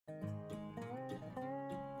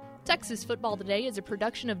Texas Football Today is a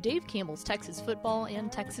production of Dave Campbell's Texas Football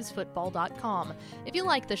and TexasFootball.com. If you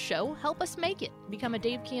like the show, help us make it. Become a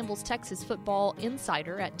Dave Campbell's Texas Football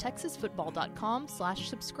insider at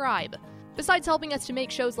TexasFootball.com/subscribe. Besides helping us to make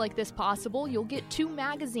shows like this possible, you'll get 2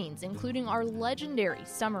 magazines, including our legendary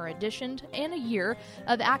summer edition, and a year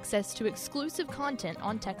of access to exclusive content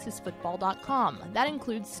on TexasFootball.com. That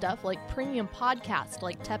includes stuff like premium podcasts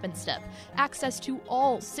like Tep and Step, access to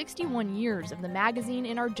all 61 years of the magazine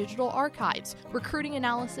in our digital archives, recruiting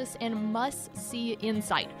analysis, and must-see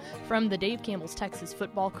insight from the Dave Campbell's Texas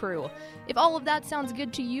Football crew. If all of that sounds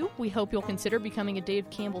good to you, we hope you'll consider becoming a Dave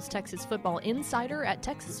Campbell's Texas Football insider at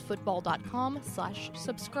TexasFootball.com/subscribe.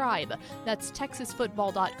 That's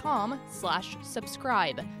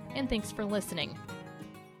TexasFootball.com/subscribe. And thanks for listening.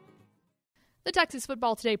 The Texas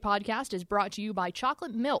Football Today podcast is brought to you by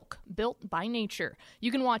Chocolate Milk, built by nature.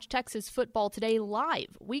 You can watch Texas Football Today live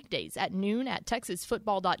weekdays at noon at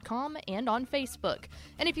TexasFootball.com and on Facebook.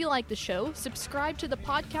 And if you like the show, subscribe to the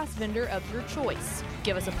podcast vendor of your choice.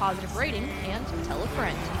 Give us a positive rating and tell a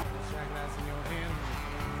friend.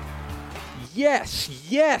 Yes,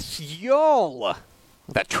 y'all. Look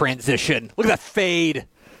at that transition. Look at that fade.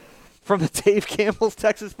 From the Dave Campbell's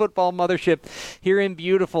Texas Football Mothership here in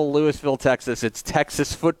beautiful Lewisville, Texas. It's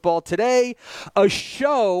Texas Football Today, a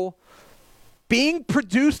show being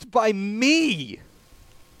produced by me.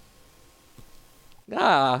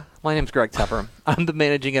 My name's Greg Tepper. I'm the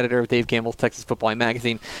managing editor of Dave Campbell's Texas Football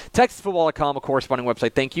Magazine, TexasFootball.com, a corresponding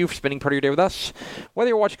website. Thank you for spending part of your day with us. Whether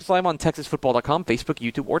you're watching us live on TexasFootball.com, Facebook,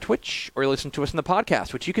 YouTube, or Twitch, or you listen to us in the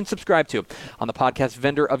podcast, which you can subscribe to on the podcast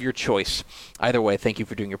vendor of your choice. Either way, thank you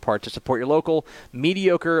for doing your part to support your local,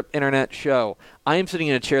 mediocre internet show. I am sitting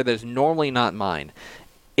in a chair that is normally not mine.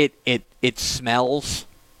 It smells.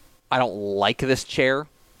 I don't like this chair.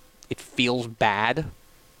 It feels bad.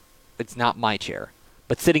 It's not my chair.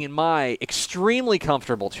 But sitting in my extremely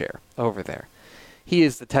comfortable chair over there, he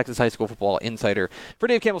is the Texas High School Football insider. For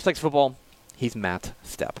Dave Campbell's Texas Football, he's Matt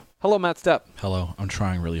Stepp. Hello, Matt Stepp. Hello. I'm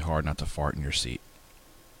trying really hard not to fart in your seat.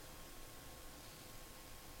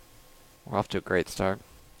 We're off to a great start.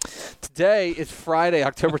 Today is Friday,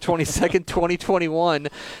 October 22nd, 2021.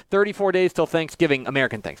 34 days till Thanksgiving.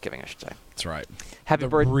 American Thanksgiving, I should say. That's right. Happy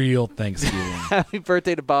real Thanksgiving. Happy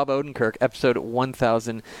birthday to Bob Odenkirk, episode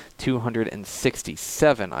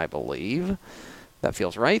 1267, I believe. That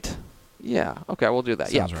feels right. Yeah. Okay, we'll do that.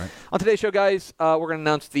 Sounds right. On today's show, guys, we're going to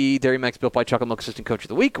announce the Dairy Max Built by Chocolate Milk Assistant Coach of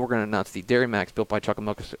the Week. We're going to announce the Dairy Max Built by Chocolate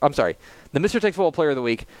Milk... the Mr. Texas Football Player of the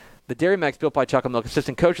Week, the Dairy Max Built by Chocolate Milk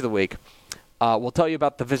Assistant Coach of the Week. We'll tell you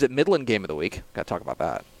about the Visit Midland game of the week. Got to talk about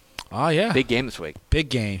that. Oh, yeah. Big game this week. Big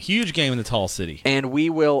game. Huge game in the Tall City. And then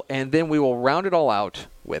we will round it all out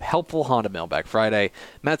with helpful Honda Mailbag Friday.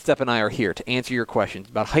 Matt Stepp and I are here to answer your questions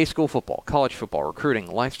about high school football, college football, recruiting,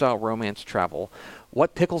 lifestyle, romance, travel,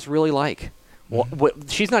 what Pickle's really like.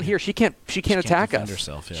 She's not here. She can't attack us.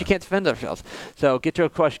 Herself, yeah. She can't defend herself. So get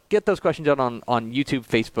those questions out on YouTube,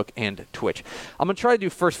 Facebook, and Twitch. I'm going to try to do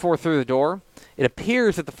first 4 through the door. It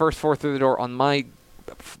appears that the first 4 through the door on my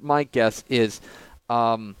guess is,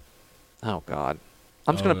 oh God,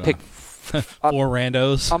 I'm just going to pick 4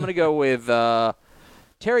 randos. I'm going to go with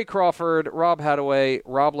Terry Crawford, Rob Hadaway,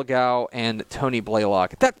 Rob Legau, and Tony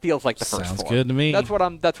Blaylock. That feels like the first 4. Sounds good to me. That's where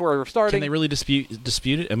we're starting. Can they really dispute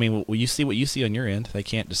it? I mean, you see what you see on your end. They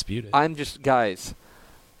can't dispute it. I'm just, guys.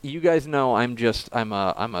 You guys know I'm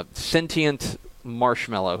a sentient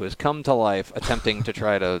marshmallow who's come to life attempting to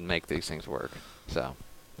try to make these things work. So,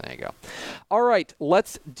 there you go. All right,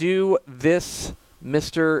 let's do this,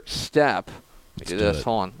 Mr. Stepp. Let's do this.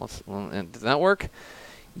 Hold on. Does that work?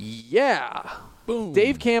 Yeah. Boom.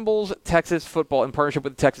 Dave Campbell's Texas Football, in partnership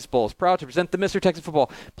with the Texas Bowl, is proud to present the Mr. Texas Football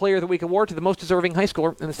Player of the Week award to the most deserving high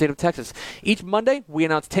schooler in the state of Texas. Each Monday, we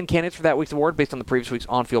announce 10 candidates for that week's award based on the previous week's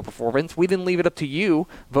on-field performance. We then leave it up to you,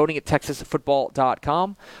 voting at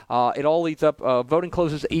TexasFootball.com. It all leads up. Voting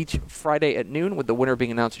closes each Friday at noon, with the winner being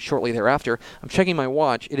announced shortly thereafter. I'm checking my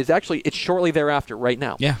watch. It's shortly thereafter right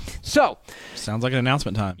now. Yeah. So. Sounds like an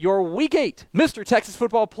announcement time. Your Week 8 Mr. Texas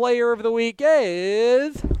Football Player of the Week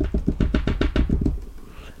is...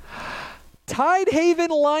 Tidehaven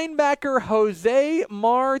linebacker Jose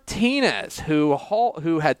Martinez,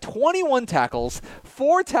 who had 21 tackles,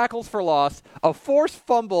 4 tackles for loss, a forced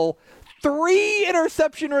fumble, 3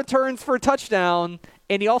 interception returns for a touchdown,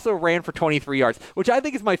 and he also ran for 23 yards, which I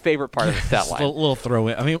think is my favorite part of the stat line. A little throw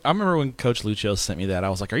in. I mean, I remember when Coach Lucio sent me that. I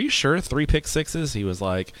was like, "Are you sure 3 pick sixes?" He was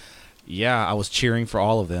like, "Yeah." I was cheering for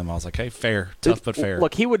all of them. I was like, "Hey, fair, tough but fair."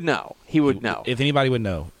 Look, he would know. He would know. If anybody would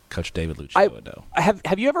know, Coach David Lucio would know.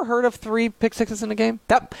 Have you ever heard of 3 pick sixes in a game?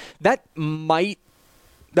 That might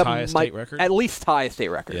That tie a state record? At least tie a state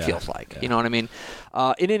record, Yeah, feels like. yeah. You know what I mean?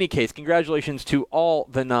 In any case, congratulations to all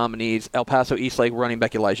the nominees. El Paso Eastlake running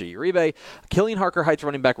back Elijah Uribe, Killeen Harker Heights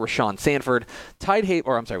running back Rashawn Sanford,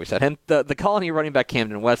 we said him. The Colony running back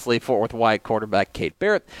Camden Wesley, Fort Worth Wyatt quarterback Kate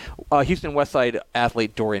Barrett, Houston Westside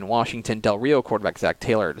athlete Dorian Washington, Del Rio quarterback Zach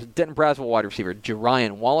Taylor, Denton Braswell wide receiver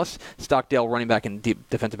Jerian Wallace, Stockdale running back and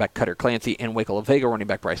defensive back Cutter Clancy, and Waco La Vega running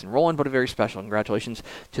back Bryson Rowland. But a very special congratulations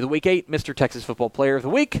to the Week 8 Mr. Texas Football Player of the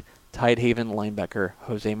Week, Tidehaven linebacker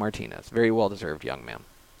Jose Martinez. Very well-deserved young man.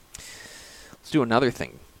 Let's do another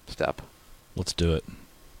thing, Step. Let's do it.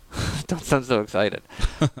 Don't sound so excited.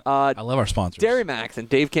 I love our sponsors. Dairy Max and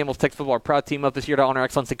Dave Campbell's Texas Football are proud to team up this year to honor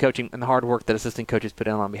excellence in coaching and the hard work that assistant coaches put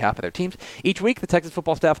in on behalf of their teams. Each week, the Texas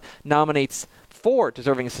football staff nominates 4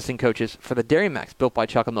 deserving assistant coaches for the Dairy Max Built by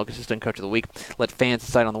Chocolate Milk Assistant Coach of the Week. Let fans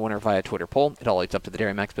decide on the winner via Twitter poll. It all leads up to the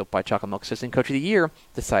Dairy Max Built by Chocolate Milk Assistant Coach of the Year,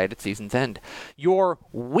 decided at season's end. Your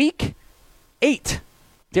Week 8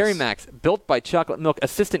 Dairy Max Built by Chocolate Milk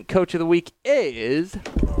Assistant Coach of the Week is...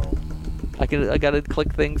 I got to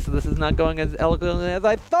click things, so this is not going as eloquently as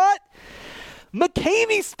I thought.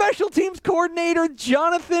 McCamey Special Teams Coordinator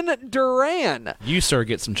Jonathan Duran. You, sir,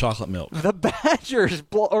 get some chocolate milk. The Badgers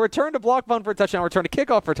returned to block punt for a touchdown, returned to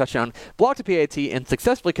kickoff for a touchdown, blocked a PAT, and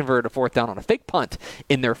successfully converted a 4th down on a fake punt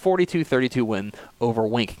in their 42-32 win over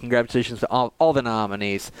Wink. Congratulations to all the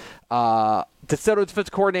nominees. DeSoto Defense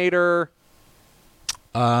Coordinator...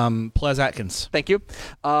 Plez Atkins. Thank you.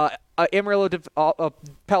 Amarillo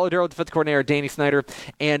Paladero Defense Coordinator Danny Snyder,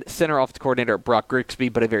 and Center Offensive Coordinator Brock Grigsby.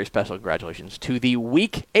 But a very special congratulations to the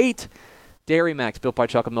Week 8 Dairy Max Built by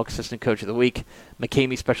Chocolate Milk Assistant Coach of the Week,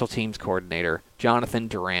 McCamey Special Teams Coordinator Jonathan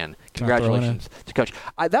Duran. Congratulations to Coach.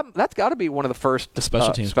 That's got to be one of the first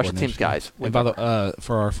special teams guys. And by the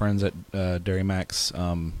for our friends at Dairy Max,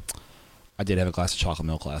 I did have a glass of chocolate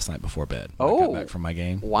milk last night before bed. When I got back from my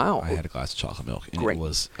game. Wow. I had a glass of chocolate milk, and it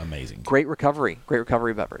was amazing. Great recovery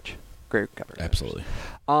beverage. Great recovery. Absolutely.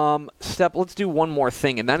 Step, let's do one more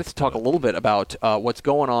thing, and that is to talk a little bit about what's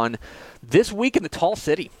going on this week in the Tall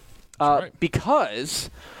City. Right. Because,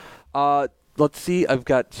 let's see, I've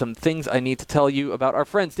got some things I need to tell you about our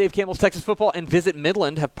friends. Dave Campbell's Texas Football and Visit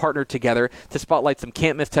Midland have partnered together to spotlight some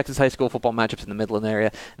can't-miss Texas high school football matchups in the Midland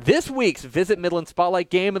area. This week's Visit Midland Spotlight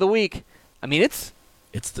Game of the Week, I mean, it's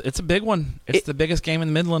a big one. It's the biggest game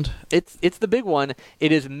in Midland. It's the big one.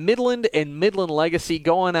 It is Midland and Midland Legacy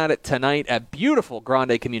going at it tonight at beautiful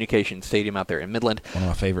Grande Communications Stadium out there in Midland. One of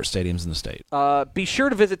my favorite stadiums in the state. Be sure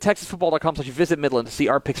to visit TexasFootball.com/Visit Midland to see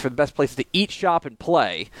our picks for the best places to eat, shop, and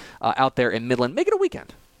play out there in Midland. Make it a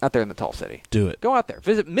weekend out there in the Tall City. Do it. Go out there.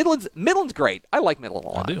 Visit Midland's. Midland's great. I like Midland a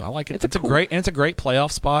lot. I do. I like it. It's a great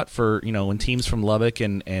playoff spot for when teams from Lubbock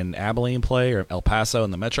and Abilene play, or El Paso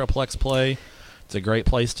and the Metroplex play. It's a great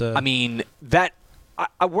place to. I mean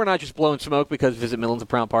we're not just blowing smoke because Visit Midland's a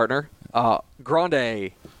proud partner.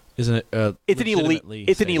 Grande. Isn't it? It's an elite.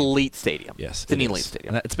 It's an elite stadium. Yes, it's an elite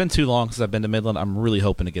stadium. And it's been too long since I've been to Midland. I'm really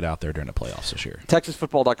hoping to get out there during the playoffs this year.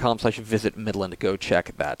 TexasFootball.com/Visit Midland. Go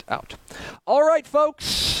check that out. All right,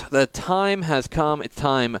 folks. The time has come. It's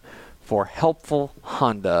time for Helpful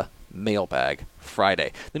Honda Mailbag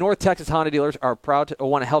Friday. The North Texas Honda dealers are proud to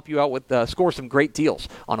want to help you out with score some great deals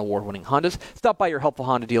on award-winning Hondas. Stop by your Helpful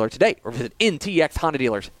Honda dealer today or visit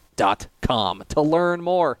ntxhondadealers.com to learn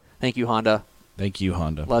more. Thank you, Honda. Thank you,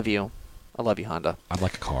 Honda. Love you. I love you, Honda. I'd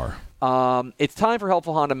like a car. It's time for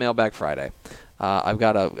Helpful Honda Mailbag Friday. I've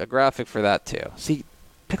got a graphic for that, too. See,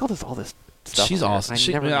 Pickle does all this stuff. She's awesome.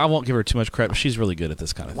 I won't give her too much credit, but she's really good at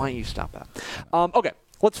this kind of thing. Why don't you stop that? Okay.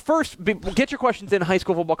 Let's first get your questions in: high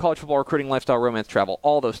school football, college football, recruiting, lifestyle, romance, travel,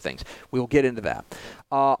 all those things. We will get into that.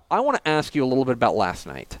 I want to ask you a little bit about last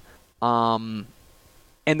night. And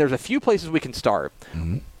there's a few places we can start.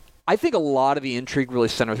 Mm-hmm. I think a lot of the intrigue really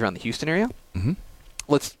centers around the Houston area. Mm-hmm.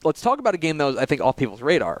 Let's talk about a game that was, I think, off people's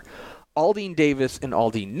radar. Aldine Davis and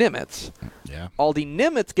Aldine Nimitz. Yeah. Aldine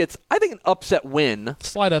Nimitz gets, I think, an upset win.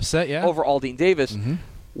 Slight upset, yeah. Over Aldine Davis. Mm-hmm.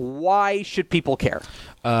 Why should people care?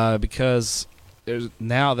 Because there's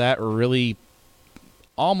now that really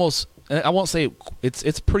almost, I won't say it's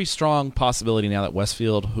a pretty strong possibility now that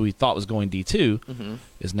Westfield, who we thought was going D2, mm-hmm.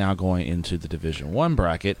 is now going into the Division I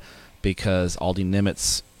bracket, because Aldine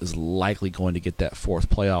Nimitz is likely going to get that 4th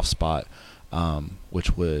playoff spot,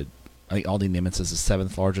 which would, I think Aldine Nimitz is the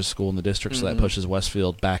 7th largest school in the district, mm-hmm. so that pushes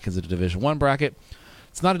Westfield back into the Division I bracket.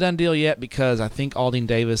 It's not a done deal yet, because I think Aldine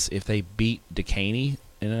Davis, if they beat Decaney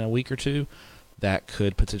in a week or two, that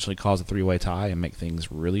could potentially cause a three-way tie and make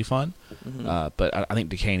things really fun. But I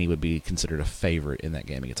think Dekaney would be considered a favorite in that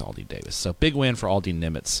game against Aldine Davis. So big win for Aldine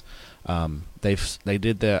Nimitz. They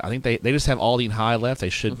did the. I think they just have Aldine High left.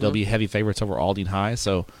 They'll be heavy favorites over Aldine High.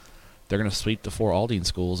 So they're going to sweep the 4 Aldine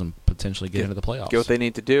schools and potentially get into the playoffs. Get what they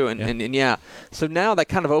need to do. And so now that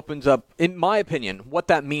kind of opens up, in my opinion, what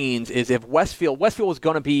that means is if Westfield is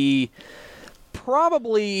going to be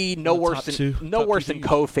probably no worse than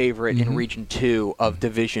co-favorite in Region 2 of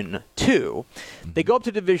Division 2. They go up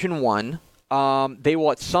to Division 1. They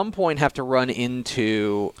will at some point have to run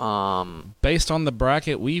into based on the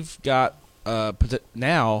bracket we've got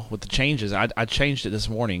now with the changes. I changed it this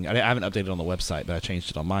morning. I haven't updated on the website, but I changed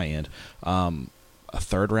it on my end. A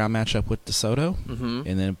third-round matchup with DeSoto,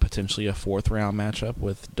 and then potentially a fourth-round matchup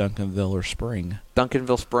with Duncanville or Spring.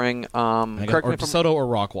 Duncanville, Spring. Or DeSoto or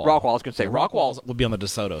Rockwall. Rockwall, I was going to say. Rockwall would be on the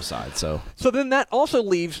DeSoto side. So then that also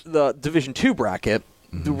leaves the Division 2 bracket,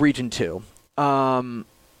 the Region 2.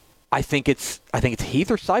 I think it's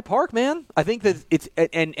Heath or Cy Park, man. I think that it's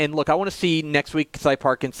and look, I want to see next week Cy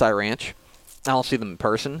Park and Cy Ranch. I'll see them in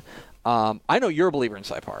person. I know you're a believer in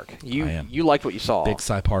Cy Park. I am. You liked what you saw. Big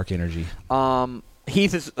Cy Park energy.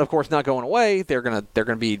 Heath is, of course, not going away. They're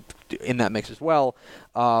gonna be in that mix as well.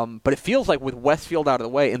 But it feels like with Westfield out of the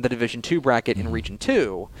way in the Division 2 bracket in Region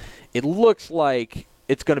 2, it looks like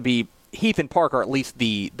it's going to be Heath and Park are at least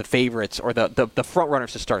the favorites or the front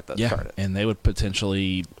runners to start it. And they would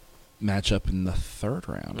potentially match up in the third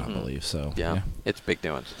round, I believe. So yeah, it's big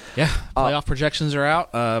doings. Yeah, playoff projections are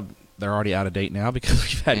out. They're already out of date now because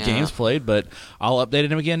we've had games played, but I'll update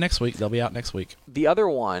them again next week. They'll be out next week. The other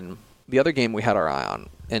game we had our eye on,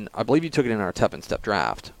 and I believe you took it in our Tep and Step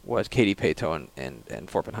draft, was Katy Paetow and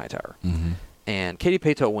Fort Bend Hightower. And Katy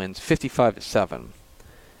Paetow wins 55-7.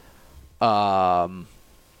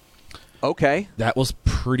 Okay. That was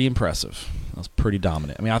pretty impressive. That was pretty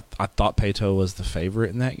dominant. I mean, I thought Paetow was the favorite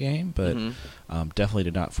in that game, but definitely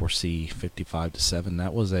did not foresee 55-7.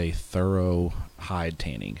 That was a thorough hide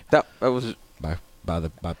tanning. That was by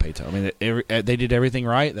Paetow. I mean, they did everything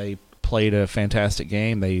right. They played a fantastic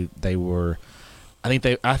game. They were. I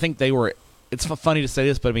think they were. It's funny to say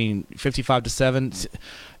this, but I mean, 55-7.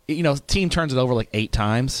 You know, team turns it over like 8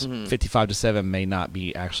 times. 55-7 may not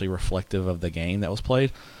be actually reflective of the game that was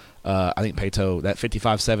played. I think Paetow, that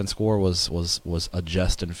 55-7 score was a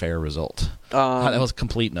just and fair result. That was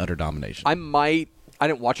complete and utter domination. I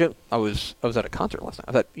didn't watch it. I was at a concert last night.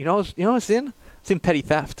 I thought, I was in Petty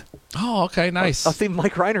Theft. Oh, okay, nice. I'll see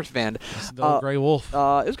Mike Reiner's band. The Gray Wolf. It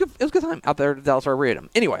was good. It was a good time out there at Dallas Arboretum.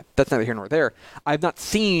 Anyway, that's neither here nor there. I've not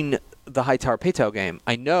seen the Hightower Paetow game.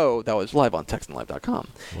 I know that was live on TexanLive.com,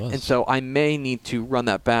 and so I may need to run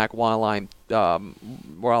that back while I'm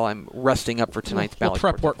resting up for tonight's little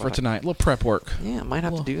prep work for tonight. Little prep work. Yeah, I might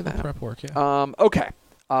have to do that. Prep work. Yeah. Okay.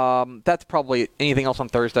 That's probably anything else on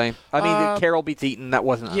Thursday. I mean, Carroll beats Eaton. That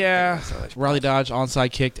wasn't. Riley Dodge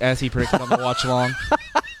onside kicked as he predicted on the watch along.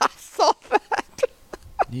 I saw that.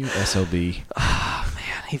 You SOB. Oh,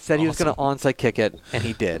 man. He said he was going to onside kick it, and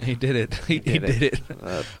he did. He did it. He did it.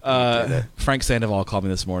 Frank Sandoval called me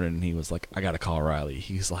this morning, and he was like, "I got to call Riley."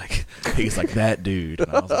 He's like that dude. And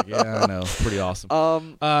I was like, "Yeah, I know, pretty awesome."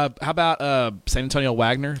 How about San Antonio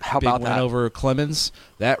Wagner? How big about win that over Clemens?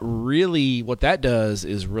 That really, what that does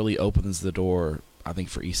is really opens the door, I think,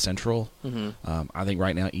 for East Central. I think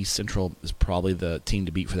right now East Central is probably the team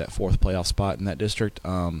to beat for that 4th playoff spot in that district.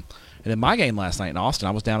 And in my game last night in Austin,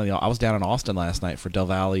 I was down in Austin last night for Del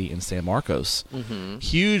Valle and San Marcos.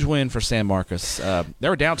 Huge win for San Marcos. They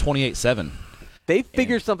were down 28-7. They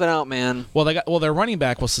figured something out, man. Well, their running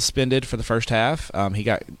back was suspended for the first half. He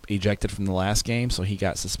got ejected from the last game, so he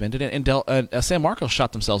got suspended. And San Marcos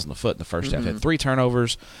shot themselves in the foot in the first half. Had 3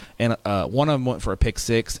 turnovers, and one of them went for a pick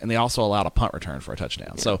 6, and they also allowed a punt return for a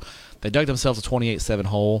touchdown. Yeah. So they dug themselves a 28-7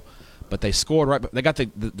 hole. But they scored They got the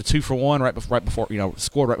 2-for-1 right before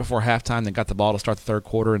scored right before halftime. Then got the ball to start the third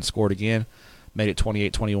quarter and scored again, made it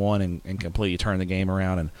 28-21 and completely turned the game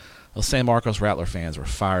around. And those San Marcos Rattler fans were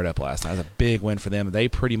fired up last night. It was a big win for them. They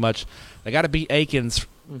pretty much got to beat Aikens.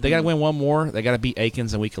 They got to win one more. They got to beat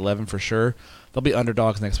Aikens in week 11 for sure. They'll be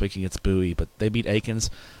underdogs next week against Bowie, but they beat Aikens.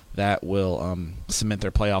 That will cement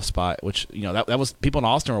their playoff spot, which, that was, people in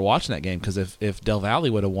Austin were watching that game because if Del Valle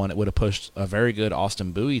would have won, it would have pushed a very good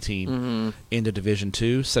Austin Bowie team into Division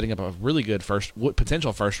 2, setting up a really good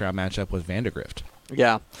potential first-round matchup with Vandergrift.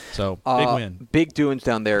 Yeah. So, big win. Big doings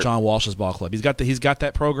down there. John Walsh's ball club. He's got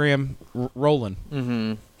that program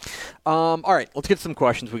rolling. All right, let's get some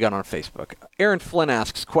questions we got on Facebook. Aaron Flynn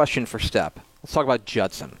asks, question for Step. Let's talk about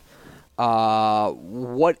Judson.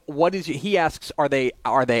 What is he asks? Are they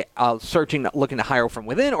searching, looking to hire from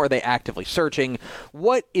within, or are they actively searching?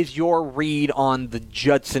 What is your read on the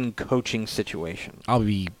Judson coaching situation? I'll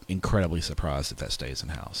be incredibly surprised if that stays in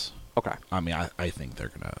house. Okay. I mean, I think they're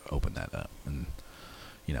going to open that up, and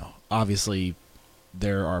obviously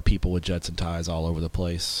there are people with Judson ties all over the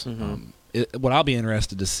place. Mm-hmm. What I'll be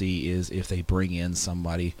interested to see is if they bring in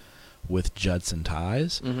somebody with Judson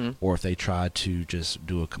ties, mm-hmm. or if they try to just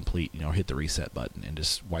do a complete, hit the reset button and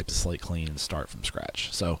just wipe the slate clean and start from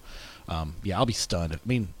scratch. So, I'll be stunned. I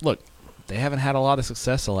mean, look, they haven't had a lot of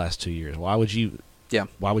success the last 2 years. Why would you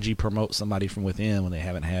promote somebody from within when they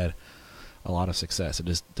haven't had a lot of success? It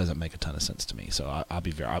just doesn't make a ton of sense to me. So I'll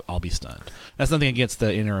be stunned. That's nothing against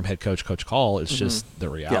the interim head coach, Coach Call. It's mm-hmm. just the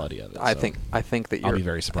reality of it. I think that I'll be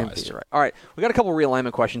very surprised. You're right. All right, we got a couple of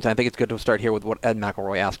realignment questions. I think it's good to start here with what Ed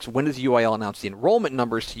McElroy asks: when does UIL announce the enrollment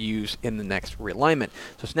numbers to use in the next realignment?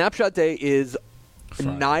 So Snapshot Day is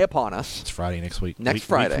Friday. nigh upon us. It's Friday next week.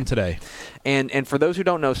 Friday week from today. And for those who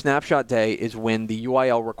don't know, Snapshot Day is when the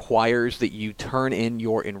UIL requires that you turn in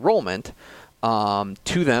your enrollment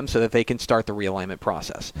to them so that they can start the realignment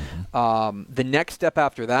process. Mm-hmm. The next step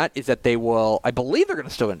after that is that they will, I believe they're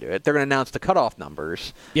still going to do it. They're going to announce the cutoff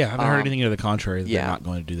numbers. Yeah, I haven't heard anything to the contrary. They're yeah. not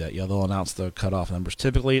going to do that. Yeah, they'll announce the cutoff numbers.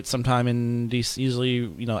 Typically, it's sometime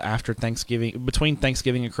usually after Thanksgiving, between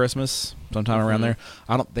Thanksgiving and Christmas, sometime mm-hmm. around there.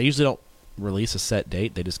 They usually don't release a set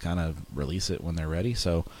date. They just kind of release it when they're ready.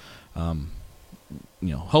 So,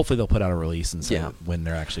 hopefully they'll put out a release and say when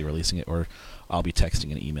they're actually releasing it, or I'll be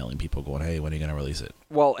texting and emailing people going, hey, when are you going to release it?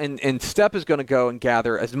 Well, and Step is going to go and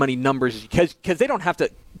gather as many numbers because they don't have to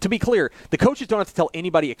be clear, the coaches don't have to tell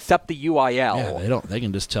anybody except the UIL. Yeah, they don't. They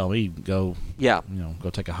can just tell me, go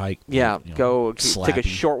take a hike. Yeah, go Slappy. Take a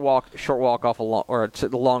short walk off a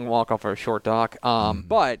long walk off a short dock.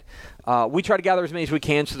 But we try to gather as many as we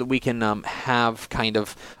can so that we can have kind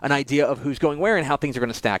of an idea of who's going where and how things are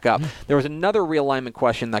going to stack up. There was another realignment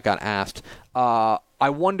question that got asked. I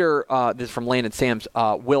wonder, this is from Landon Sams,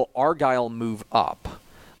 will Argyle move up?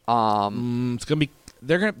 It's going to be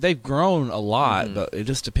they've grown a lot, but it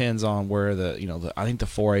just depends on where I think the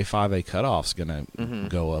 4A 5A cutoff's going to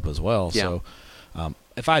go up as well. Yeah. So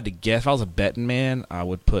if I had to guess, if I was a betting man, I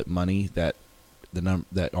would put money that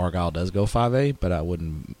that Argyle does go 5A, but I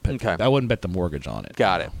wouldn't bet the mortgage on it.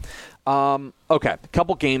 Got it. Okay, a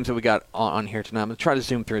couple games that we got on here tonight. I'm going to try to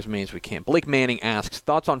zoom through as many as we can. Blake Manning asks,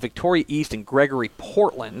 thoughts on Victoria East and Gregory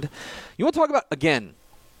Portland. You want to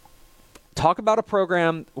talk about a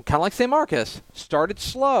program, kind of like St. Marcus, started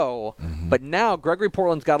slow, but now Gregory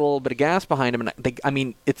Portland's got a little bit of gas behind him.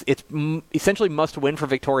 And it's essentially must win for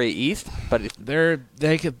Victoria East, but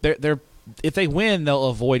if they win, they'll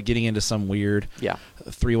avoid getting into some weird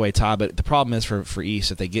three-way tie. But the problem is for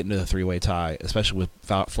East, if they get into the three-way tie, especially with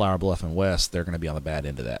Flower Bluff and West, they're going to be on the bad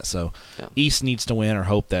end of that. So East needs to win or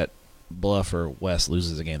hope that Bluff or West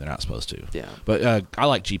loses a game they're not supposed to. Yeah. But I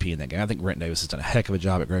like GP in that game. I think Brent Davis has done a heck of a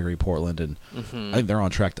job at Gregory Portland, and I think they're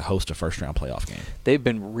on track to host a first-round playoff game. They've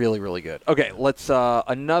been really, really good. Okay, let's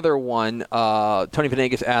another one. Tony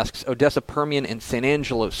Venegas asks, Odessa Permian and San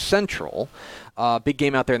Angelo Central. Big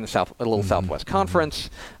game out there in the Southwest Conference.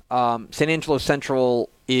 San Angelo Central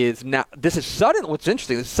is now. This is sudden. What's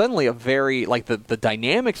interesting is suddenly a very the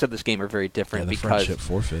dynamics of this game are very different because friendship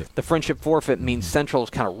forfeit. The friendship forfeit means Central is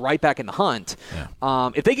kind of right back in the hunt.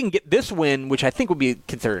 Yeah. If they can get this win, which I think would be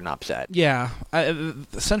considered an upset. Yeah,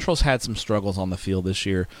 Central's had some struggles on the field this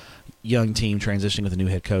year. Young team transitioning with a new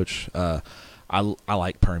head coach. I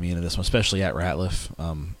like Permian in this one, especially at Ratliff.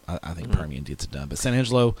 I think Permian gets it done. But San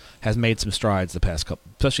Angelo has made some strides the past couple,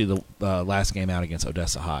 especially the last game out against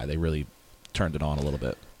Odessa High. They really turned it on a little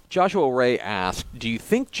bit. Joshua Ray asked, do you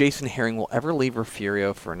think Jason Herring will ever leave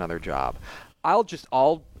Refugio for another job?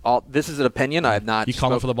 This is an opinion. I have not. You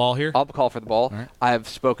calling for the ball here? I'll call for the ball. All right.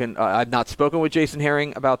 I've not spoken with Jason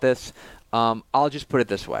Herring about this. I'll just put it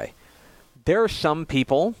this way. There are some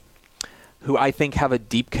people who I think have a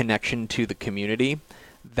deep connection to the community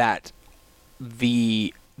that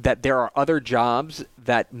there are other jobs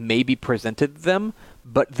that may be presented to them,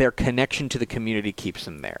 but their connection to the community keeps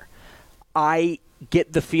them there. I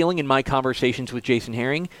get the feeling in my conversations with Jason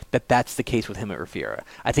Herring that that's the case with him at Refugio.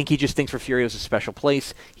 I think he just thinks Refugio is a special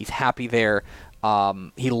place. He's happy there.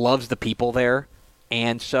 He loves the people there.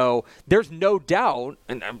 And so there's no doubt,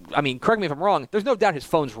 and I mean, correct me if I'm wrong, there's no doubt his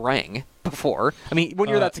phone's rang before. I mean, when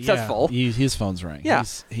you're that successful. Yeah, his phone's rang. Yeah.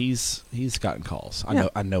 He's gotten calls.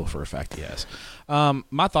 I know for a fact he has.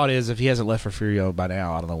 My thought is if he hasn't left Refugio by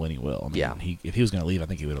now, I don't know when he will. I mean, if he was going to leave, I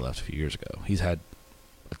think he would have left a few years ago. He's had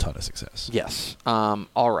a ton of success. Yes.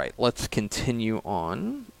 All right, let's continue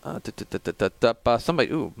on.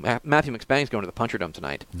 Somebody. Ooh, Matthew McSpang's going to the Puncher Dome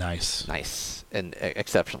tonight. Nice. And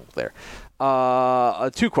exceptional there.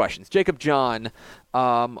 2 questions. Jacob John,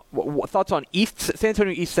 thoughts on San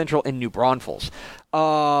Antonio East Central and New Braunfels?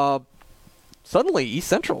 Suddenly East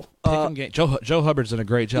Central. Pick'em game. Joe Hubbard's done a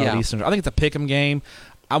great job at East Central. I think it's a pick'em game.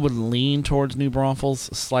 I would lean towards New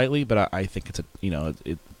Braunfels slightly, but I think it's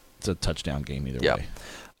a touchdown game either way.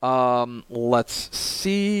 Let's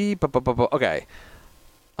see. Okay.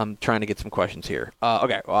 I'm trying to get some questions here.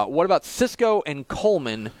 Okay. What about Cisco and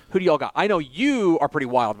Coleman? Who do y'all got? I know you are pretty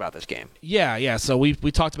wild about this game. Yeah. So we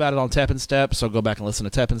talked about it on Tep and Step, so go back and listen to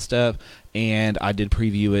Tep and Step. And I did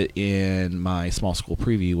preview it in my small school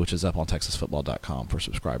preview, which is up on TexasFootball.com for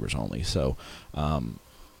subscribers only. So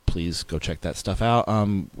please go check that stuff out.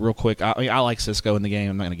 Real quick, I like Cisco in the game.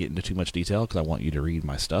 I'm not going to get into too much detail because I want you to read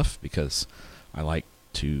my stuff because I like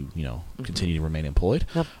to, continue to remain employed.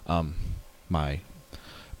 Yep.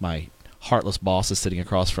 My heartless boss is sitting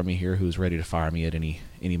across from me here, who's ready to fire me at any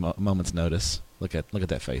moment's notice. Look at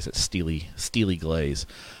that face. It's steely glaze,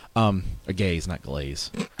 or gaze, not glaze.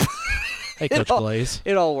 Hey, Coach Glaze.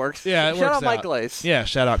 It all works. Yeah, it shout works out Mike Glaze. Yeah,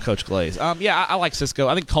 shout out Coach Glaze. I like Cisco.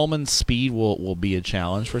 I think Coleman's speed will be a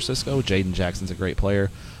challenge for Cisco. Jaden Jackson's a great player,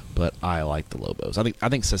 but I like the Lobos. I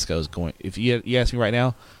think Cisco's going. If you ask me right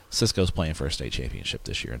now, Cisco's playing for a state championship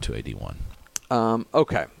this year in 2AD1.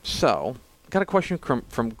 Okay, so got a question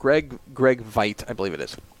from Greg Veit, I believe it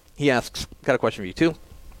is. He asks, got a question for you too.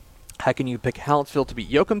 How can you pick Hallettsville to beat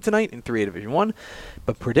Yoakum tonight in 3A Division 1,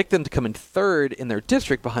 but predict them to come in third in their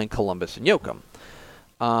district behind Columbus and Yoakum?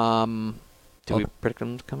 Do we predict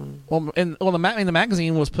them to come in? Well, the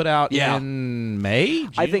magazine was put out in May,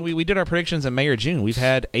 June? I think we did our predictions in May or June. We've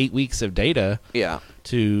had 8 weeks of data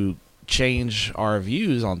to change our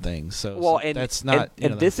views on things. So that's not.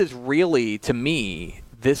 And this is really, to me,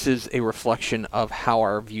 this is a reflection of how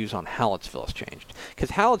our views on Hallettsville has changed. Because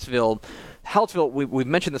Hallettsville, we've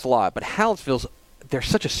mentioned this a lot, but they're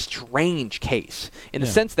such a strange case in the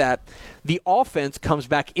sense that the offense comes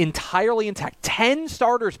back entirely intact. 10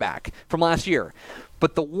 starters back from last year.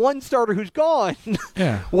 But the one starter who's gone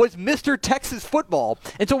was Mr. Texas Football.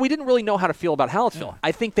 And so we didn't really know how to feel about Hallettsville. Yeah.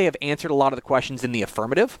 I think they have answered a lot of the questions in the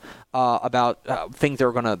affirmative about things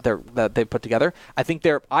that they put together. I think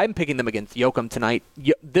I'm picking them against Yoakum tonight.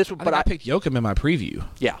 I picked Yoakum in my preview.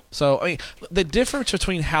 Yeah. So the difference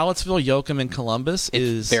between Hallettsville, Yoakum, and Columbus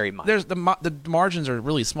is very minor. The margins are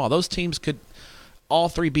really small. Those teams could all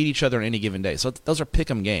three beat each other on any given day. So those are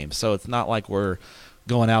pick'em games. So it's not like we're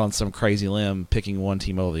going out on some crazy limb, picking one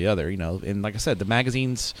team over the other, And like I said, the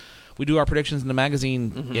magazines, we do our predictions in the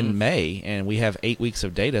magazine in May, and we have 8 weeks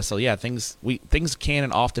of data. So yeah, things can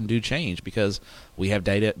and often do change because we have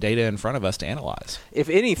data in front of us to analyze. If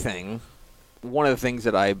anything, one of the things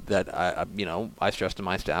that I stress to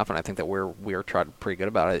my staff, and I think that we're trying pretty good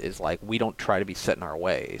about it, is like we don't try to be set in our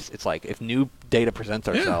ways. It's like if new data presents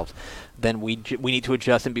ourselves, then we need to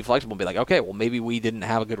adjust and be flexible and be like, okay, well maybe we didn't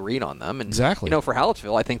have a good read on them. And exactly. For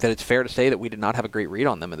Hallettsville, I think that it's fair to say that we did not have a great read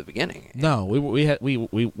on them in the beginning. No, we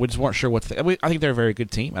just weren't sure what to think. I think they're a very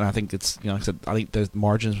good team, and I think it's like I said, I think the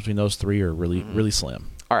margins between those three are really really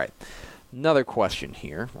slim. All right. Another question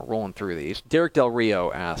here. We're rolling through these. Derek Del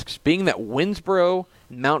Rio asks, being that Winsboro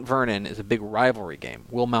and Mount Vernon is a big rivalry game,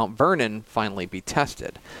 will Mount Vernon finally be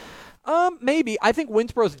tested? Maybe. I think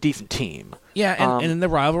Winsboro's a decent team. Yeah, and then the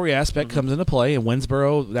rivalry aspect comes into play. And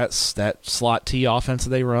Winsboro, that slot T offense that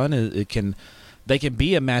they run, they can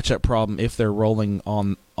be a matchup problem if they're rolling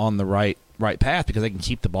on the right path because they can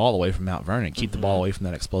keep the ball away from Mount Vernon, keep the ball away from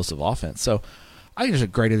that explosive offense. So I think there's a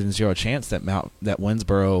greater than zero chance that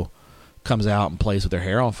Winsboro comes out and plays with their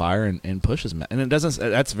hair on fire and pushes them. And it doesn't.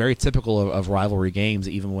 That's very typical of rivalry games,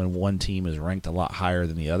 even when one team is ranked a lot higher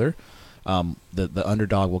than the other. The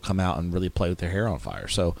underdog will come out and really play with their hair on fire.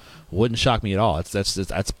 So it wouldn't shock me at all.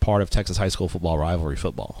 That's part of Texas high school football, rivalry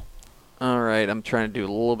football. All right, I'm trying to do a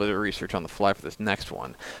little bit of research on the fly for this next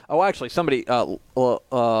one. Oh, actually, somebody, I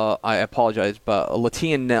apologize, but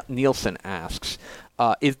Latian Nielsen asks,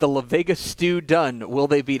 is the La Vega stew done? Will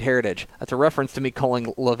they beat Heritage? That's a reference to me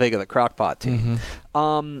calling La Vega the crockpot team.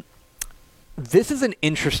 This is an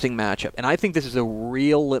interesting matchup, and I think this is a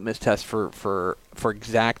real litmus test for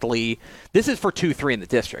exactly. This is for 2-3 in the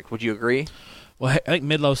district. Would you agree? Well, I think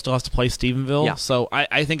Midlow still has to play Stephenville, so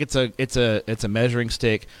I think it's a measuring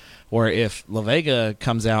stick. Where if La Vega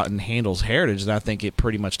comes out and handles Heritage, then I think it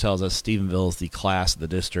pretty much tells us Stephenville is the class of the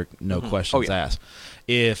district, no questions asked.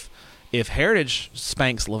 If Heritage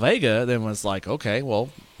spanks La Vega, then it's like, okay, well,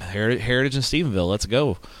 Heritage and Stephenville, let's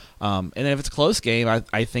go. And if it's a close game,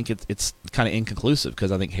 I think it's kind of inconclusive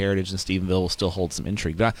because I think Heritage and Stephenville will still hold some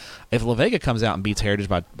intrigue. But if La Vega comes out and beats Heritage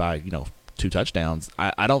by 2 touchdowns,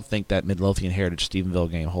 I don't think that Midlothian Heritage Stephenville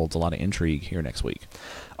game holds a lot of intrigue here next week.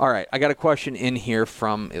 All right, I got a question in here it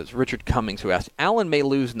was Richard Cummings who asked, Allen may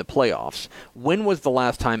lose in the playoffs. When was the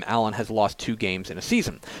last time Allen has lost 2 games in a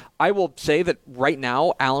season? I will say that right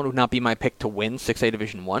now, Allen would not be my pick to win 6A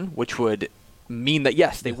Division I, which would mean that,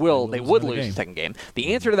 yes, they would lose the second game.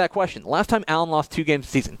 The answer to that question, the last time Allen lost 2 games a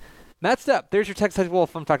season, Matt Stepp, there's your Texas High School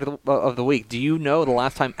Fun Fact of the week. Do you know the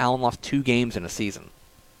last time Allen lost 2 games in a season?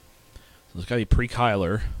 So it's got to be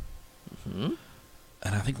pre-Kyler. Mm-hmm.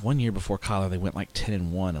 And I think one year before Kyler, they went like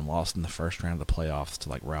 10-1 and lost in the first round of the playoffs to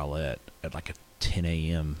like Rowlett at like a 10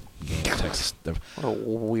 a.m. game. Texas. What a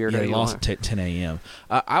weirdo. Yeah, they lost at 10 a.m.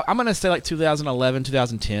 I'm going to say like 2011,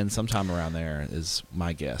 2010, sometime around there is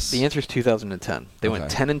my guess. The answer is 2010. They went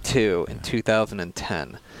 10-2 in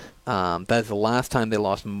 2010. That is the last time they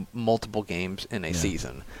lost multiple games in a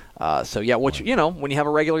season. When you have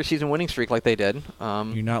a regular season winning streak like they did,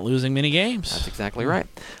 you're not losing many games. That's exactly right.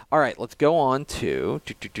 All right, let's go on to.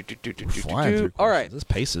 All right, this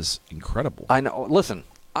pace is incredible. I know. Listen,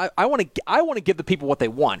 I want to give the people what they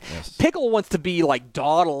want. Yes. Pickle wants to be like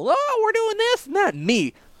dawdle. Oh, we're doing this and that.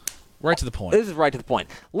 Me. Right to the point. This is right to the point.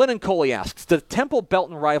 Lennon Coley asks, does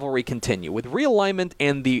Temple-Belton rivalry continue? With realignment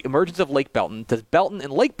and the emergence of Lake Belton, does Belton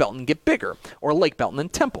and Lake Belton get bigger? Or Lake Belton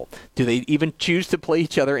and Temple? Do they even choose to play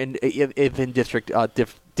each other in district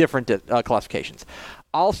different classifications?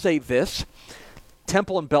 I'll say this.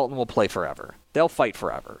 Temple and Belton will play forever. They'll fight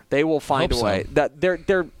forever. They will find a way. That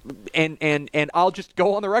they're and I'll just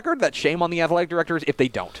go on the record that shame on the athletic directors if they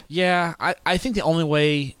don't. Yeah, I think the only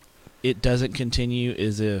way it doesn't continue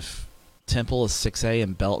is if Temple is 6A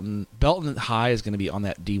and Belton High is going to be on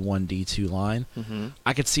that D1, D2 line. Mm-hmm.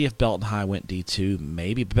 I could see if Belton High went D2,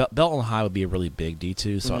 maybe. Belton High would be a really big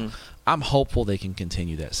D2, so I'm hopeful they can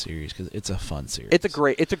continue that series because it's a fun series. It's a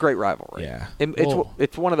great rivalry. Yeah,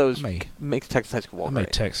 it's one of those makes Texas high school I great. may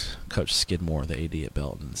text Coach Skidmore, the AD at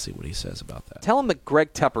Belton, and see what he says about that. Tell him that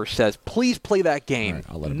Greg Tepper says, please play that game. Right,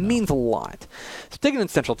 I'll let it him know. means a lot. Sticking in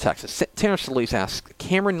Central Texas, Tanner Solis asks,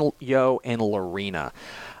 Cameron Yo and Lorena.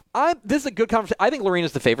 This is a good conversation. I think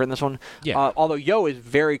Lorena's the favorite in this one. Yeah. Although Yo is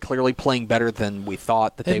very clearly playing better than we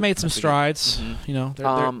thought. They've made some strides.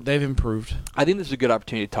 Mm-hmm. They've improved. I think this is a good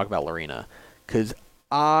opportunity to talk about Lorena because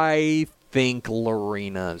I think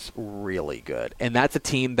Lorena's really good. And that's a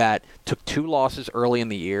team that took 2 losses early in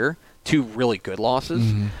the year, 2 really good losses.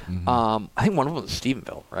 Mm-hmm. I think one of them was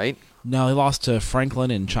Stephenville, right? No, they lost to Franklin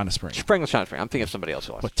and China Spring. China Spring. I'm thinking of somebody else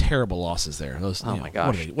who lost. What terrible losses there. My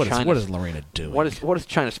gosh. What is Lorena doing? What has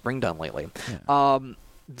China Spring done lately? Yeah.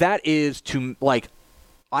 That is to like.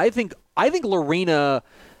 I think Lorena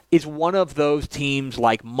is one of those teams,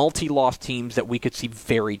 like multi-loss teams, that we could see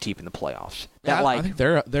very deep in the playoffs. I think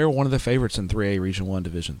they're one of the favorites in 3A Region 1,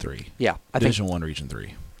 Division 3. Yeah, Division 1, Region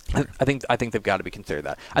 3. I think they've got to be considered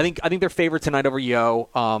that. I think they're favored tonight over Yo,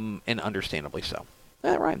 and understandably so.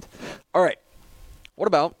 That rhymed. All right. What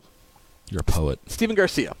about You're a poet. Stephen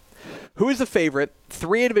Garcia? Who is the favorite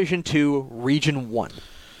 3A Division 2 Region 1?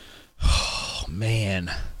 Oh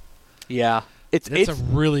man. Yeah. It's a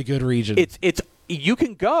really good region. You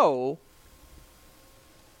can go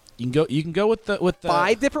You can go with the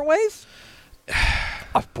 5 different ways?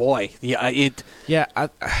 Oh boy. Yeah,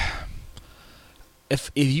 If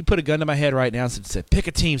you put a gun to my head right now and said pick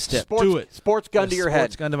a team, Step, do it. Sports gun to your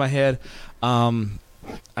head. Sports gun to my head.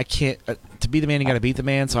 I can't to be the man. You got to beat the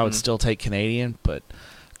man. So I would still take Canadian, but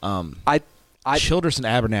Childress and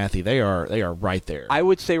Abernathy, they are right there. I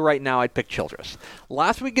would say right now I'd pick Childress.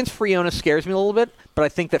 Last week against Friona scares me a little bit, but I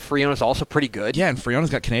think that Friona's also pretty good. Yeah, and Friona's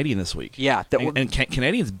got Canadian this week. Yeah, and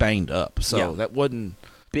Canadian's banged up, so that wouldn't.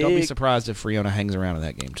 Don't be surprised if Friona hangs around in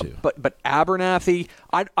that game too. But Abernathy,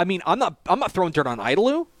 I mean, I'm not throwing dirt on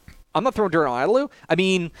Idalou. I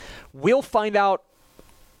mean, we'll find out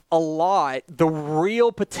a lot. The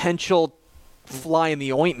real potential fly in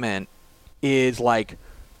the ointment is like,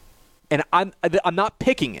 and I'm not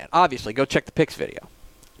picking it. Obviously, go check the picks video.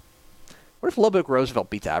 What if Lubbock Roosevelt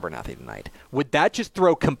beats Abernathy tonight? Would that just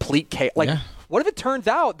throw complete chaos? Like, what if it turns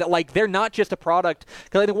out that like they're not just a product?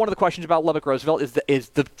 Because I think one of the questions about Lubbock Roosevelt is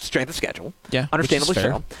the strength of schedule. Yeah, understandably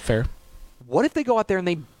so. Fair. What if they go out there and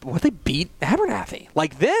they beat Abernathy?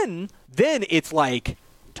 Like then it's like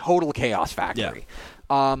total chaos factory.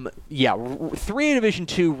 Yeah. 3A Division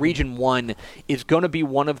 2 Region 1 is going to be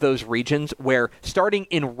one of those regions where starting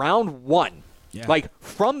in round 1, like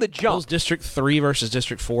from the jump, those District 3 versus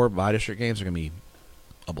District 4 by district games are going to be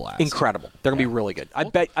a blast. Incredible. They're going to be really good. I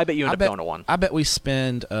bet you end up going to one. I bet we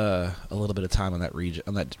spend a little bit of time on that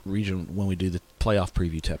region when we do the playoff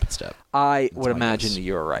preview step. I would imagine that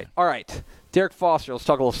you're right. All right. Derek Foster, let's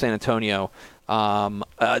talk a little San Antonio.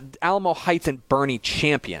 Alamo Heights and Bernie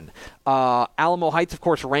Champion. Alamo Heights, of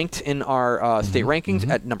course, ranked in our state rankings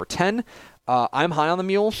at number 10. I'm high on the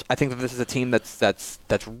Mules. I think that this is a team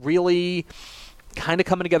that's really kind of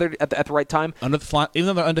coming together at the right time. Even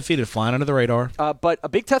though they're undefeated, flying under the radar. But a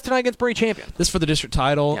big test tonight against Bernie Champion. This for the district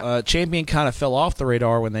title. Yeah. Champion kind of fell off the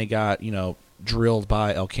radar when they got drilled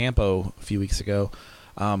by El Campo a few weeks ago.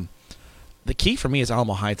 The key for me is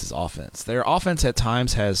Alamo Heights' offense. Their offense at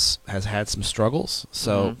times has had some struggles,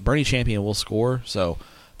 so Bernie Champion will score. So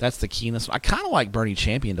that's the key in this one. I kind of like Bernie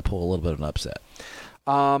Champion to pull a little bit of an upset.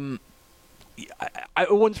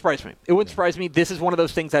 It wouldn't surprise me. It wouldn't surprise me. This is one of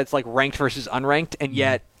those things that's like ranked versus unranked, and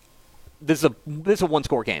yet this is a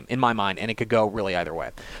one-score game in my mind, and it could go really either way.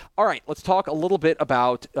 All right, let's talk a little bit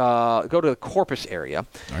about go to the Corpus area.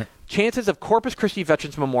 All right. Chances of Corpus Christi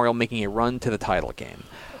Veterans Memorial making a run to the title game.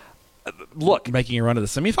 Look, making a run to the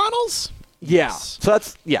semifinals. Yeah. Yes. So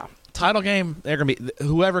that's title game. They're gonna be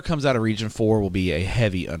whoever comes out of Region 4 will be a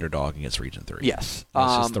heavy underdog against Region 3. Yes,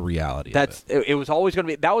 that's just the reality. It was always going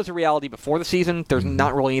to be. That was the reality before the season. There's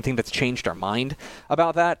not really anything that's changed our mind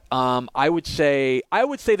about that. I would say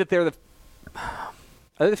that are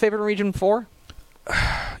they the favorite in Region 4?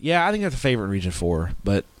 Yeah, I think they're the favorite in Region 4,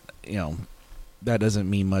 but that doesn't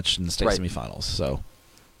mean much in the state semifinals. So.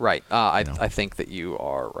 Right. I think that you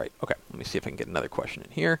are right. Okay, let me see if I can get another question in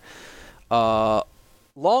here.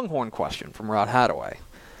 Longhorn question from Rod Hadaway.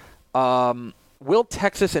 Will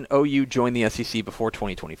Texas and OU join the SEC before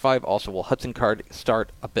 2025? Also, will Hudson Card start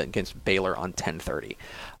a bit against Baylor on 10:30?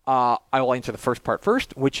 I will answer the first part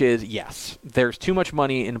first, which is yes. There's too much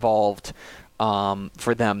money involved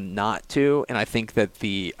for them not to, and I think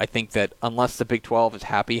that unless the Big 12 is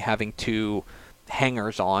happy having two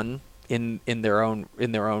hangers on in their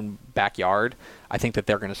own backyard, I think that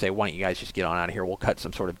they're going to say, why don't you guys just get on out of here? We'll cut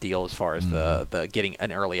some sort of deal as far as the getting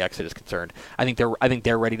an early exit is concerned. I think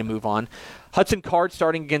they're ready to move on. Hudson Card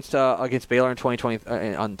starting against Baylor in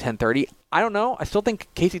 2020 on 10:30. I don't know. I still think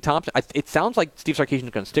Casey Thompson. It sounds like Steve Sarkisian is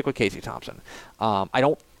going to stick with Casey Thompson. I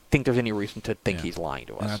don't think there's any reason to think he's lying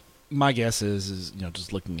to us. My guess is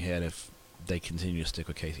just looking ahead, if they continue to stick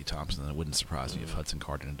with Casey Thompson, then it wouldn't surprise me if Hudson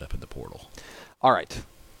Card ended up in the portal. All right.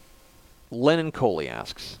 Lennon Coley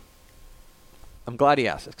asks, I'm glad he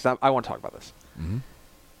asked this because I want to talk about this. Mm-hmm.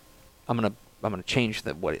 I'm gonna change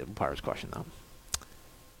the Empire's question though.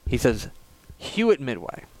 He says, Hewitt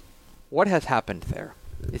Midway, what has happened there?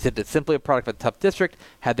 Is it simply a product of a tough district?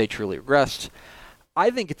 Had they truly regressed? I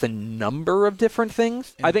think it's a number of different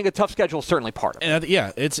things. I think a tough schedule is certainly part of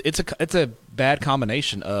it. It's a bad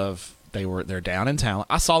combination of they're down in talent.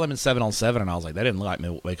 I saw them in 7-on-7 and I was like, they didn't look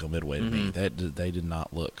like Waco Midway to me. They did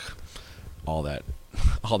not look all that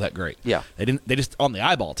great. Yeah. They just on the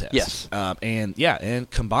eyeball test. Yes. And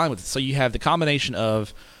combined with it, so you have the combination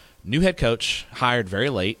of new head coach hired very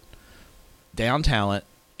late, down talent,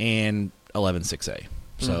 and 11-6A.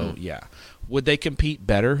 So would they compete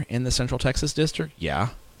better in the Central Texas district? Yeah.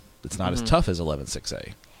 It's not as tough as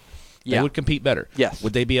 11-6A. They would compete better. Yes.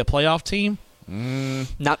 Would they be a playoff team?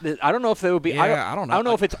 Not. I don't know if they would be. I don't know. I don't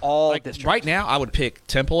know if it's all districts. Right now, I would pick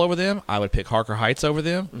Temple over them. I would pick Harker Heights over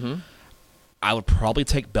them. Mm-hmm. I would probably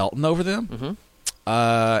take Belton over them.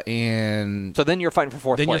 Mm-hmm. And so then you're fighting for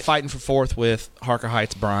fourth. Then you're fighting for fourth with Harker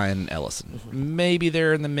Heights, Bryan, and Ellison. Mm-hmm. Maybe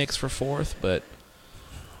they're in the mix for fourth, but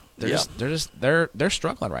they're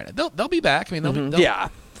struggling right now. They'll be back. I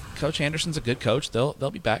mean, Coach Anderson's a good coach.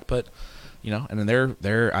 They'll be back, but and then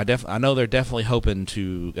I know they're definitely hoping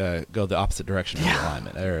to go the opposite direction of the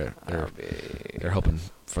alignment. They're hoping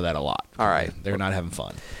for that a lot. All right, they're not having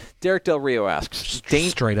fun. Derek Del Rio asks,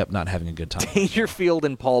 straight up not having a good time. Dangerfield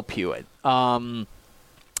and Paul Pewitt.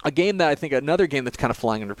 A game that I think another game that's kind of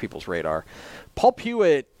flying under people's radar. Paul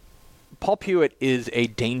Pewitt is a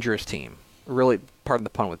dangerous team. Really, pardon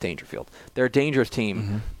the pun with Dangerfield. They're a dangerous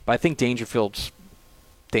team, but I think Dangerfield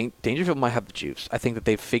might have the juice. I think that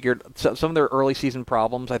they've figured some of their early season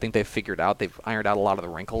problems. I think they've figured out. They've ironed out a lot of the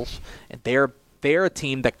wrinkles, and they're a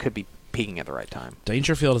team that could be peaking at the right time.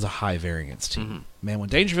 Dangerfield is a high variance team. Man, when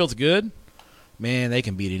Dangerfield's good, they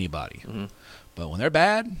can beat anybody. But when they're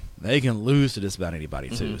bad, they can lose to just about anybody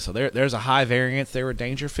too. So there's a high variance there with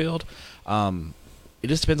Dangerfield. It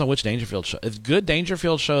just depends on which Dangerfield shows. If good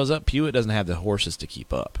Dangerfield shows up, Pewitt doesn't have the horses to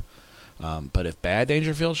keep up. But if bad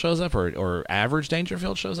Dangerfield shows up or average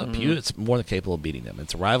Dangerfield shows up, Pewitt's more than capable of beating them.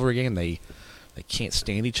 It's a rivalry game. They They can't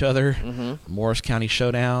stand each other. Morris County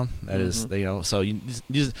showdown. That is, so you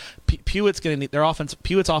just Pewett's going to need their offense.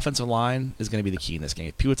 Pewett's offensive line is going to be the key in this game.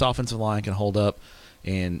 If Pewett's offensive line can hold up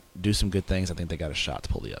and do some good things, I think they got a shot to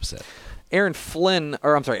pull the upset. Aaron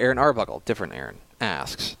Arbuckle, different Aaron,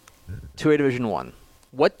 asks, 2A Division I,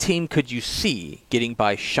 what team could you see getting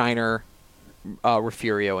by Shiner,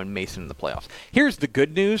 Refugio, and Mason in the playoffs? Here's the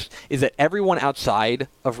good news, is that everyone outside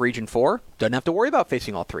of Region 4 doesn't have to worry about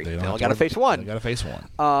facing all three. They only got to face one. They got to face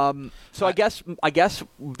one. So I guess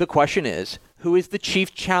the question is, who is the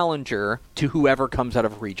chief challenger to whoever comes out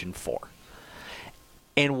of Region 4?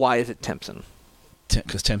 And why is it Timpson?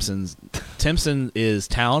 Because Timpson is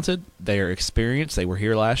talented. They are experienced. They were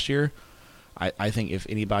here last year. I think if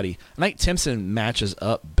anybody, I think Timpson matches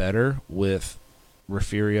up better with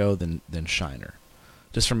Refugio than Shiner.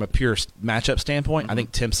 Just from a pure matchup standpoint, I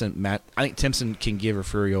think Timpson can give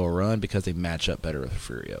Refugio a run because they match up better with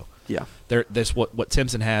Refugio. Yeah, there's what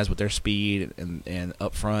Timpson has with their speed and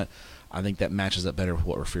up front. I think that matches up better with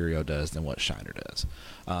what Refugio does than what Shiner does.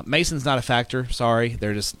 Mason's not a factor. Sorry,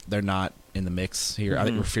 they're not in the mix here. I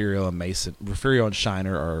think Refugio and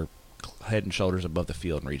Shiner are head and shoulders above the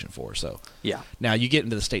field in Region 4. So yeah. Now you get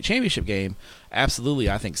into the state championship game. Absolutely,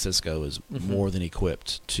 I think Cisco is more than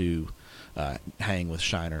equipped to hang with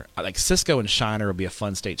Shiner. I think Cisco and Shiner would be a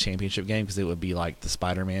fun state championship game because it would be like the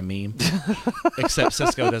Spider-Man meme, except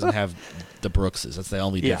Cisco doesn't have the Brookses. That's the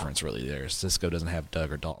only difference really there. Cisco doesn't have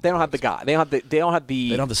Doug or Dalton. They don't have the guy. They don't have the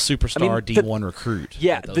superstar D1 recruit.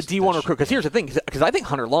 Yeah, the D1 recruit. Because here's the thing, because I think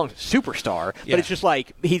Hunter Long's a superstar, but it's just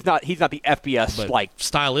like he's not the FBS but like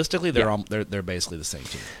stylistically they're basically the same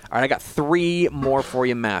team. All right, I got 3 more for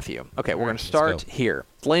you, Matthew. Okay, we're going to start here.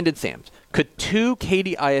 Landon Sams. Could 2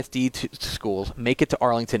 Katy ISD schools make it to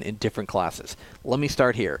Arlington in different classes? Let me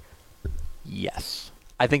start here. Yes.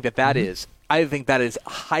 I think that is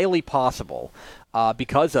highly possible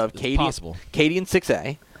because of Katy and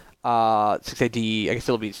 6A. 6AD, I guess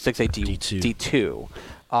it'll be 6AD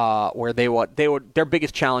D2. Where their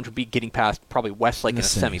biggest challenge would be getting past probably Westlake in a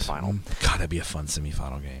semifinal. God, that'd be a fun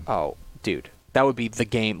semifinal game. Oh, dude, that would be the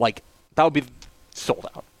game. Like that would be sold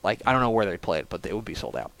out. Like I don't know where they play it, but it would be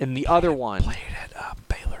sold out. And the other one played at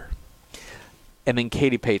Baylor, and then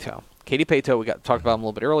Katy Paetow. Katy Paetow, we talked about them a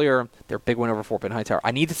little bit earlier. Their big win over Fort Bend Hightower. I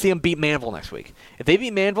need to see them beat Manville next week. If they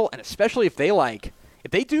beat Manville, and especially if they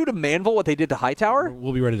do to Manville what they did to Hightower,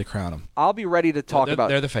 we'll be ready to crown them. I'll be ready to talk about.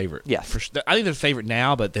 They're the favorite. Yes, I think they're the favorite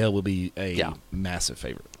now, but they will be a massive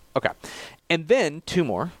favorite. Okay, and then 2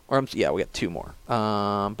 more. We got 2 more.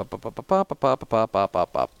 You're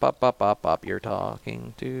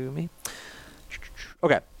talking to me.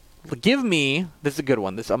 Okay, give me. This is a good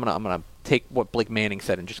one. I'm gonna take what Blake Manning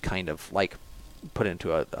said and just kind of like put it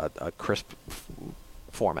into a crisp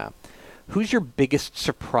format. Who's your biggest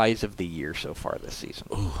surprise of the year so far this season?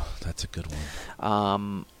 Ooh, that's a good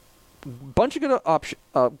one. Bunch of good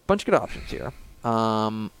options here.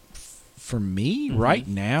 For me, right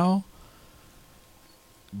now,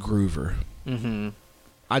 Groover.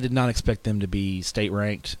 I did not expect them to be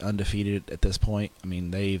state-ranked, undefeated at this point. I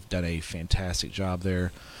mean, they've done a fantastic job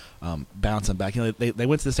there, bouncing back. They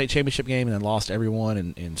went to the state championship game and then lost everyone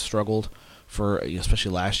and struggled for,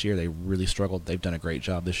 especially last year. They really struggled. They've done a great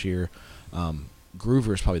job this year.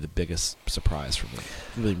 Groover is probably the biggest surprise for me.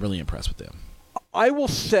 I'm really, really impressed with them. I will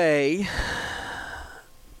say,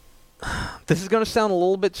 this is going to sound a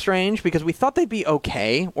little bit strange because we thought they'd be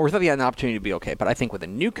okay, or we thought they had an opportunity to be okay, but I think with a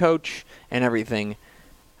new coach and everything,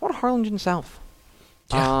 how about Harlingen South?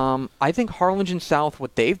 Yeah. I think Harlingen South,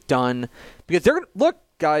 what they've done, because they're look,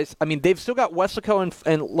 guys. I mean, they've still got Weslaco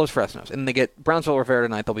and Los Fresnos, and they get Brownsville Rivera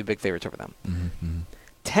tonight. They'll be big favorites over them.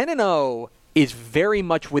 10-0 is very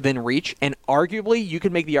much within reach, and arguably, you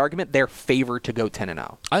could make the argument they're favored to go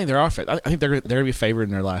 10-0. I think I think they're going to be favored in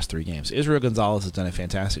their last 3 games. Israel Gonzalez has done a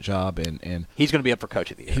fantastic job, and he's going to be up for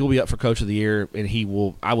Coach of the Year. He will be up for Coach of the Year, and he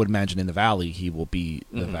will. I would imagine in the Valley, he will be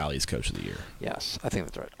the Valley's Coach of the Year. Yes, I think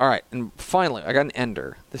that's right. All right, and finally, I got an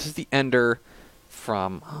ender. This is the ender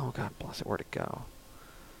from. Oh God, bless it. Where'd it go?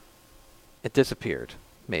 It disappeared.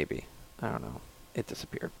 Maybe I don't know. It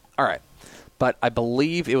disappeared. All right. But I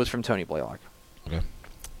believe it was from Tony Blaylock. Okay.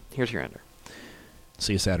 Here's your ender.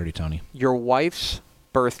 See you Saturday, Tony. Your wife's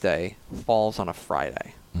birthday falls on a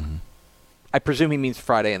Friday. I presume he means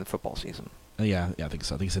Friday in the football season. Yeah, I think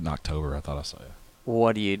so. I think it's in October. I thought I saw it.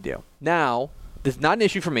 What do you do? Now, this is not an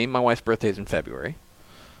issue for me. My wife's birthday is in February.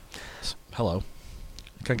 Hello.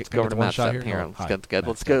 Can I go over to Matt Sepp here?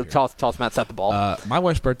 Let's go. Toss Matt Sepp the ball. My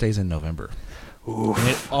wife's birthday is in November. Oof. And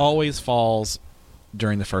it always falls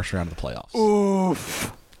during the first round of the playoffs.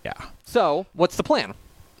 Oof. Yeah. So, what's the plan?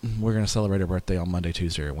 We're going to celebrate her birthday on Monday,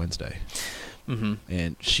 Tuesday, or Wednesday. Mm-hmm.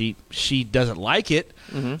 And she doesn't like it,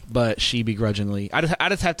 but she begrudgingly. I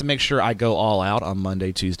just have to make sure I go all out on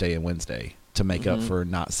Monday, Tuesday, and Wednesday to make up for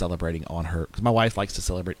not celebrating on her, because my wife likes to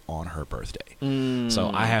celebrate on her birthday.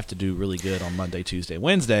 So I have to do really good on Monday, Tuesday,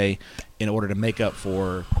 Wednesday in order to make up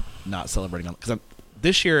for not celebrating on, because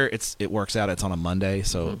this year it works out. It's on a Monday,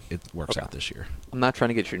 so it works out this year. I'm not trying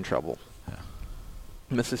to get you in trouble. Yeah.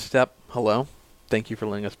 Mrs. Stepp, hello. Thank you for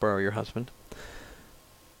letting us borrow your husband.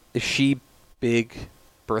 Is she big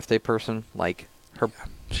birthday person? Like her? Yeah,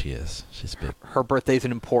 she is. She's big. Her birthday's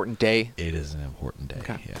an important day. It is an important day.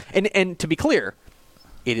 Okay. Yeah. And to be clear,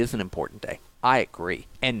 it is an important day. I agree.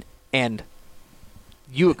 And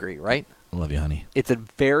you agree, right? I love you, honey. It's a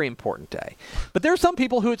very important day. But there are some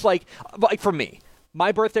people who it's like for me,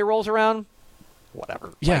 my birthday rolls around,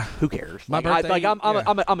 whatever. Yeah. Like, who cares? My like, birthday,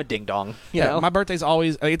 I'm a ding dong. You know? My birthday's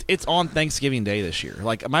always it's on Thanksgiving Day this year.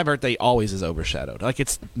 Like my birthday always is overshadowed. Like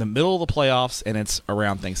it's the middle of the playoffs and it's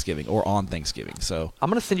around Thanksgiving or on Thanksgiving. So I'm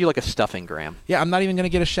gonna send you like a stuffing gram. Yeah, I'm not even gonna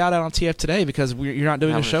get a shout out on TF today because you're not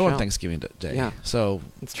doing a show on Thanksgiving Day. Yeah. So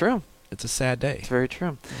it's true. It's a sad day. It's very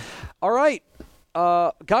true. All right,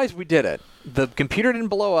 guys, we did it. The computer didn't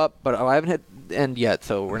blow up, but I haven't hit end yet,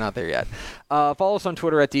 so we're not there yet. Follow us on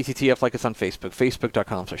Twitter at DCTF, like us on Facebook,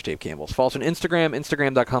 facebook.com/Dave Campbell's. Follow us on Instagram,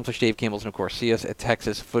 instagram.com/Dave Campbell's, and of course, see us at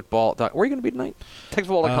TexasFootball. Where are you going to be tonight?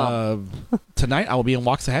 TexasFootball.com. Tonight, I will be in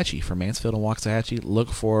Waxahachie for Mansfield and Waxahachie. Look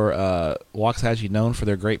for Waxahachie, known for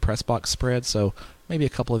their great press box spread, so maybe a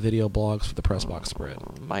couple of video blogs for the press box spread.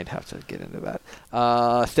 Might have to get into that.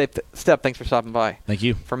 Stepp, thanks for stopping by. Thank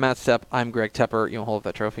you. For Matt Stepp, I'm Greg Tepper. You want to hold up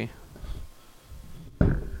that trophy?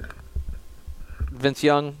 Vince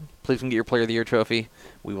Young, please get your Player of the Year trophy.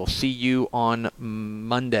 We will see you on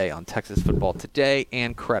Monday on Texas Football Today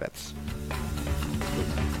and credits.